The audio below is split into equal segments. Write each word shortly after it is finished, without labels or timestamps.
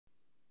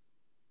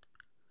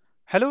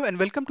Hello and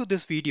welcome to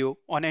this video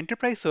on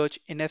enterprise search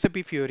in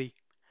SAP Fiori.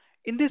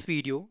 In this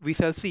video, we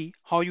shall see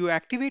how you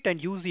activate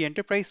and use the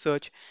enterprise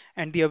search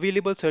and the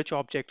available search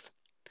objects.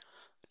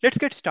 Let's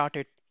get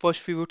started.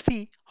 First, we would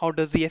see how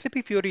does the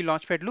SAP Fiori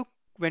Launchpad look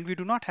when we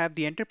do not have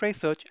the enterprise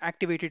search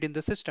activated in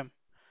the system.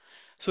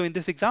 So in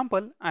this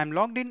example, I am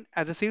logged in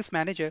as a sales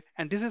manager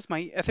and this is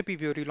my SAP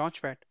Fiori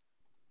Launchpad.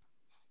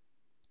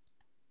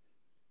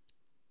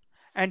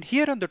 And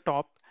here on the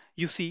top,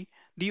 you see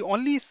the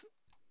only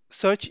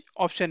search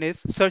option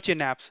is search in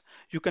apps.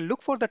 You can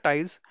look for the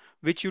tiles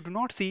which you do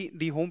not see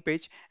the home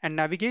page and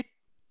navigate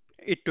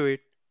it to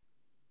it.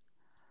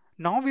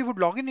 Now we would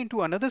log in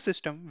into another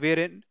system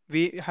wherein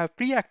we have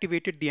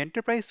pre-activated the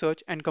enterprise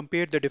search and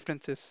compared the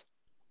differences.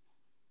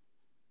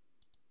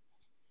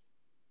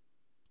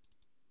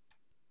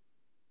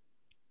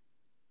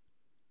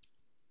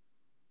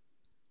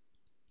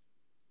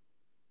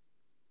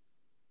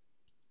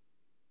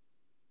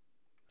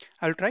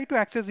 I'll try to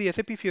access the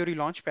SAP Fiori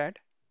Launchpad,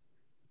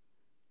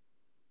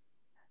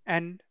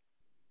 and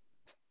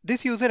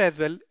this user as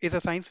well is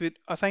assigned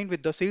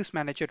with the sales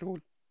manager role.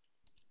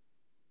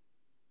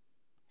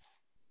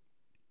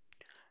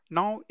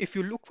 Now if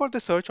you look for the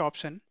search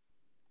option,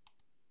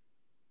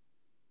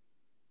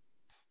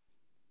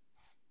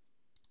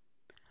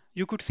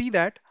 you could see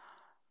that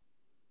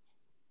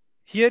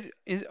here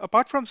is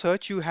apart from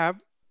search you have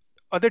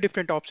other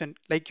different options,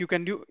 like you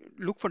can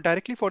look for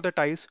directly for the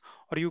tiles,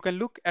 or you can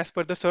look as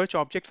per the search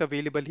objects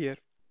available here.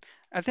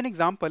 As an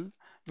example,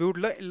 we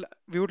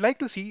would like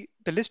to see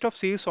the list of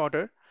sales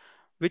order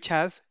which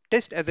has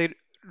test as a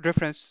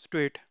reference to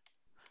it.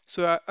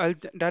 So I'll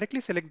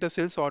directly select the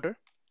sales order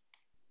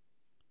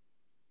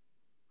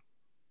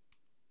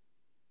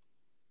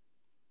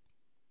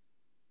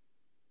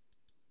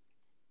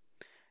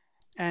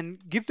and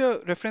give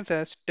the reference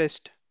as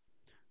test.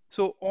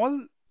 So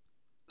all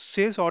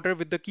sales order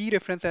with the key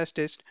reference as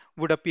test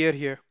would appear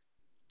here.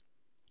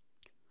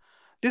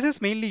 This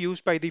is mainly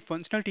used by the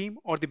functional team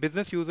or the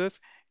business users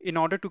in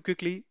order to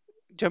quickly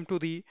jump to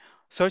the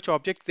search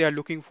objects they are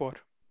looking for.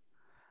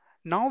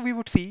 Now we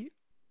would see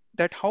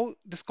that how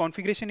this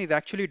configuration is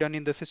actually done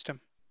in the system.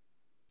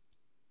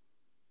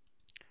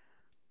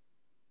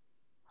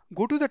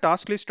 Go to the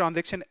task list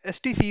transaction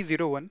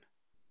STC01.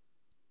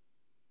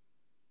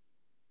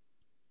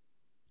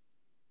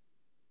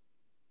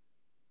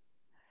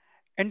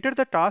 Enter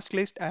the task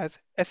list as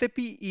SAP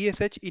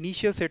ESH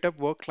initial setup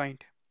work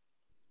client.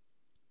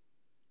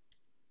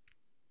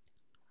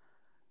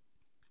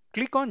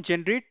 Click on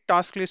generate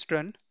task list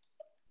run.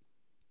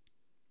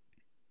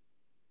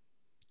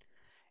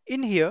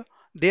 In here,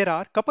 there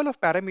are couple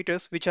of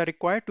parameters which are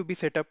required to be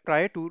set up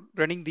prior to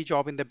running the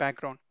job in the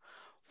background.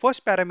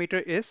 First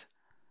parameter is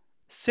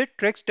set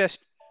text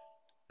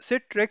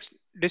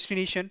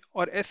destination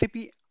or SAP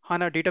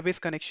HANA database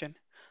connection.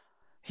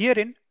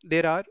 Herein,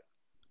 there are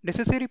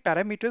necessary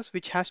parameters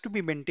which has to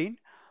be maintained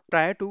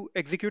prior to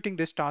executing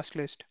this task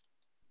list.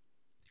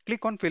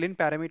 Click on fill in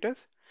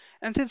parameters,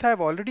 and since I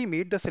have already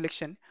made the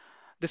selection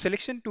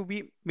to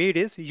be made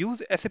is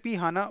use SAP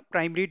HANA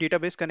primary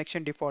database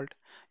connection default.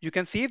 You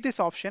can save this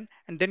option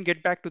and then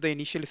get back to the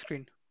initial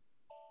screen.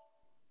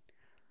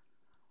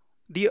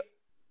 The,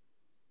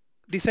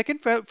 the second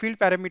field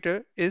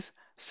parameter is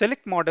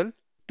select model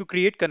to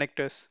create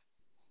connectors.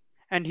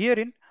 And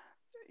herein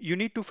you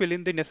need to fill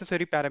in the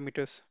necessary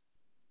parameters.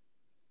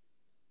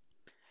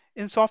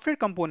 In software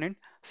component,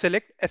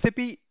 select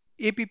SAP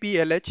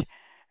APPLH,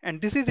 and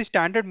this is the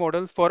standard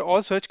model for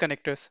all search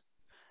connectors,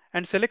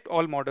 and select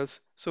all models.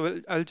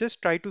 So I'll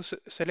just try to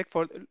select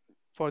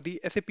for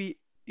the SAP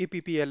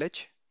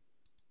APPLH.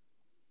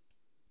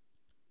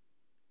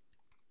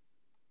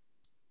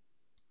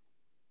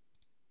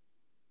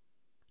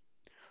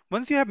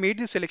 Once you have made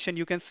the selection,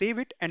 you can save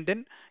it and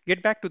then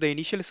get back to the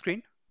initial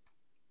screen.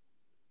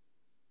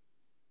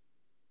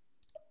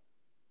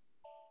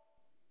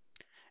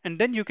 And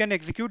then you can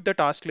execute the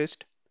task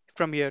list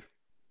from here.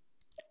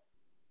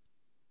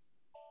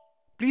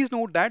 Please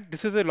note that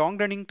this is a long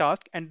running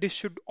task and this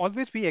should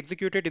always be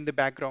executed in the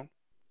background.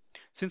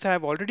 Since I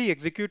have already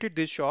executed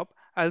this job,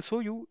 I'll show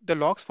you the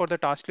logs for the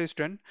task list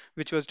run,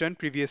 which was done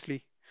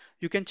previously.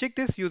 You can check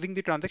this using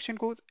the transaction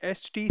code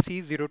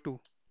STC02.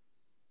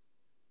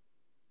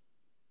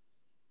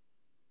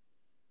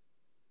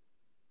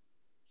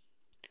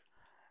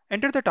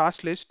 Enter the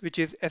task list, which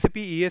is SAP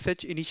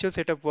ESH initial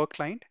setup work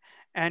client,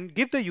 and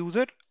give the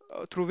user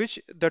through which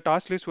the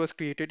task list was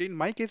created. In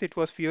my case, it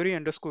was Fiori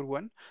underscore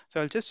one. So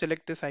I'll just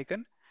select this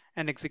icon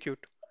and execute.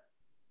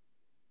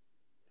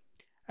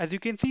 As you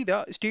can see,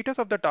 the status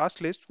of the task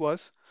list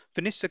was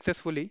finished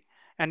successfully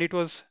and it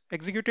was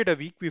executed a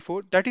week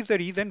before. That is the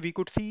reason we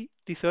could see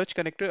the search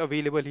connector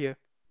available here.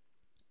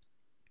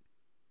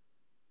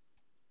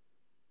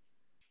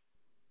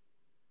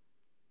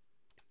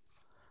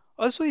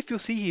 Also, if you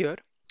see here,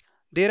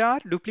 there are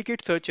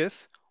duplicate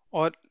searches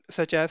or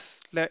such as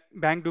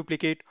bank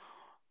duplicate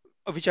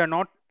which are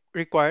not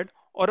required,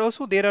 or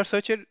also there are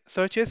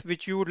searches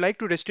which you would like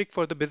to restrict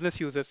for the business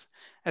users.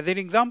 As an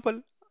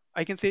example,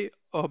 I can say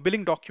a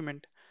billing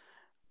document.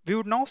 We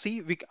would now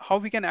see how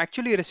we can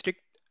actually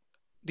restrict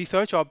the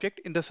search object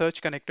in the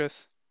search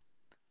connectors.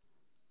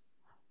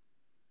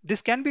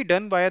 This can be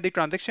done via the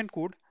transaction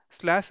code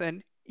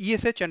 /n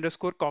ESH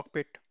underscore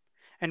cockpit.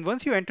 And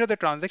once you enter the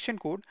transaction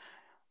code,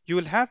 you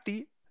will have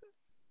the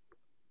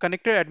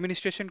connector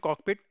administration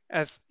cockpit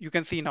as you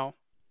can see now.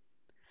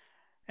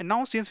 And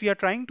now since we are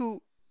trying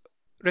to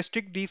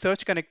restrict the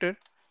search connector,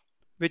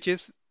 which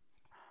is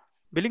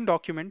billing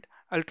document,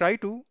 I'll try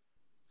to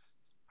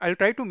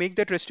make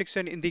that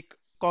restriction in the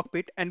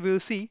cockpit and we'll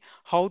see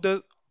how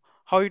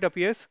it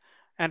appears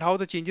and how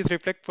the changes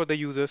reflect for the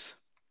users.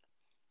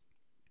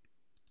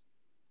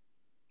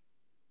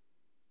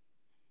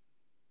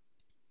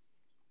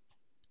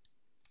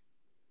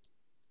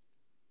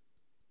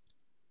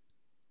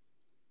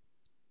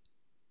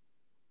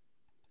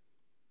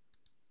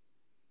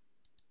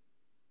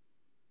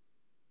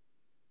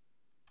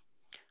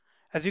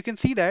 As you can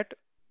see that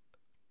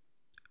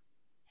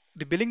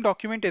the billing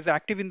document is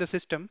active in the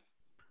system,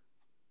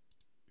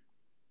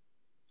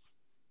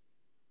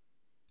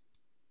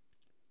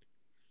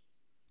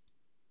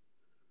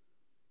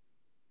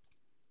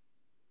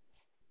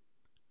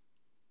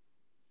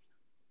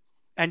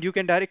 and you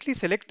can directly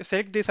select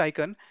this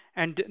icon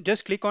and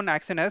just click on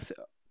action as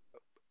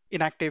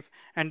inactive,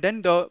 and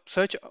then the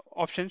search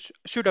options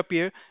should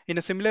appear in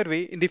a similar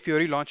way in the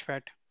Fiori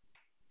Launchpad.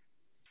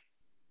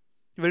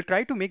 We'll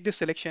try to make this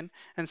selection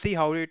and see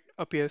how it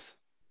appears.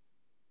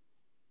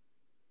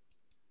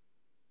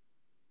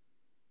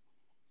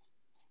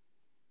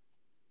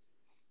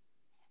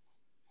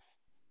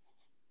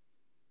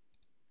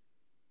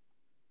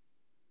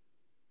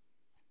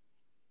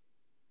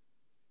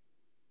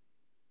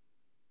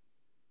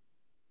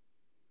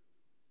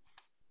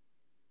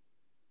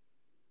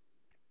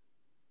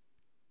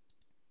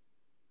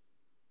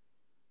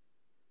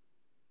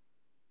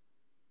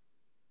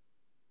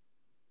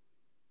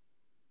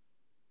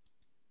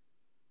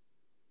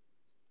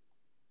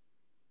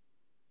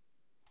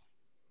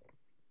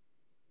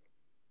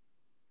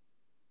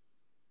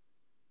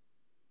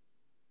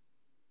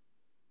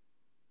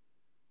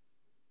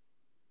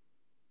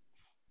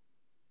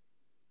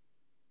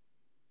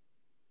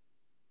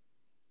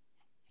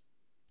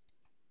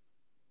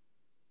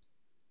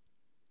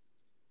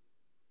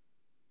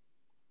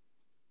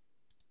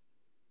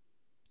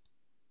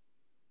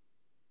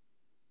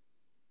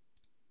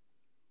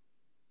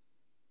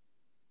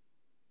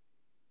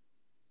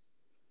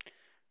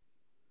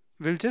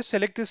 We'll just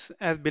select this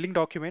as billing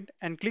document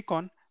and click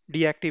on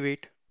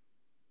deactivate.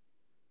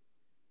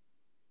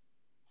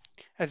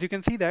 As you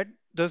can see that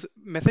the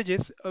message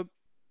is a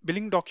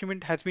billing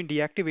document has been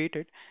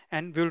deactivated,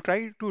 and we'll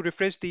try to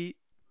refresh the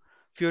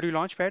Fiori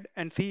Launchpad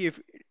and see if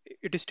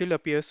it still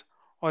appears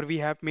or we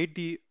have made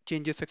the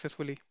changes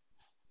successfully.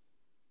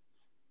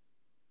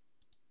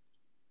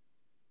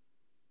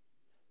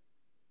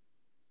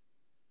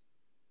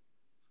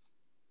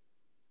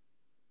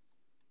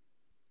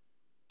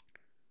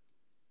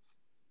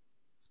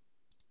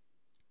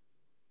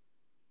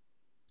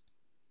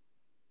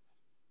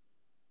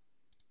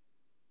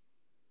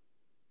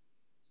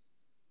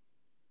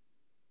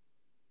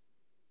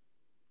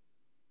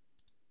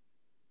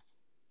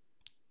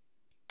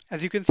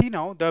 As you can see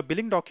now, the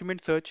billing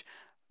document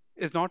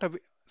is not a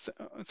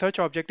search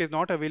object is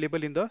not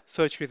available in the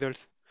search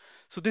results.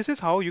 So this is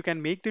how you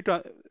can make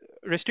the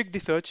restrict the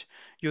search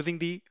using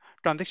the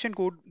transaction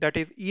code that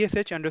is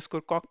ESH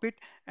underscore cockpit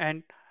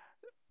and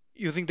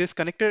using this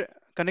connector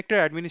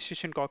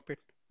administration cockpit.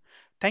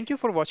 Thank you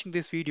for watching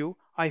this video.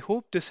 I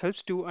hope this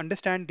helps to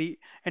understand the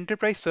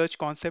enterprise search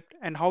concept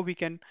and how we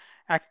can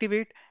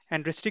activate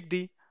and restrict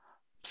the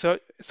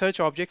search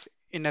objects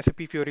in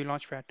SAP Fiori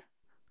Launchpad.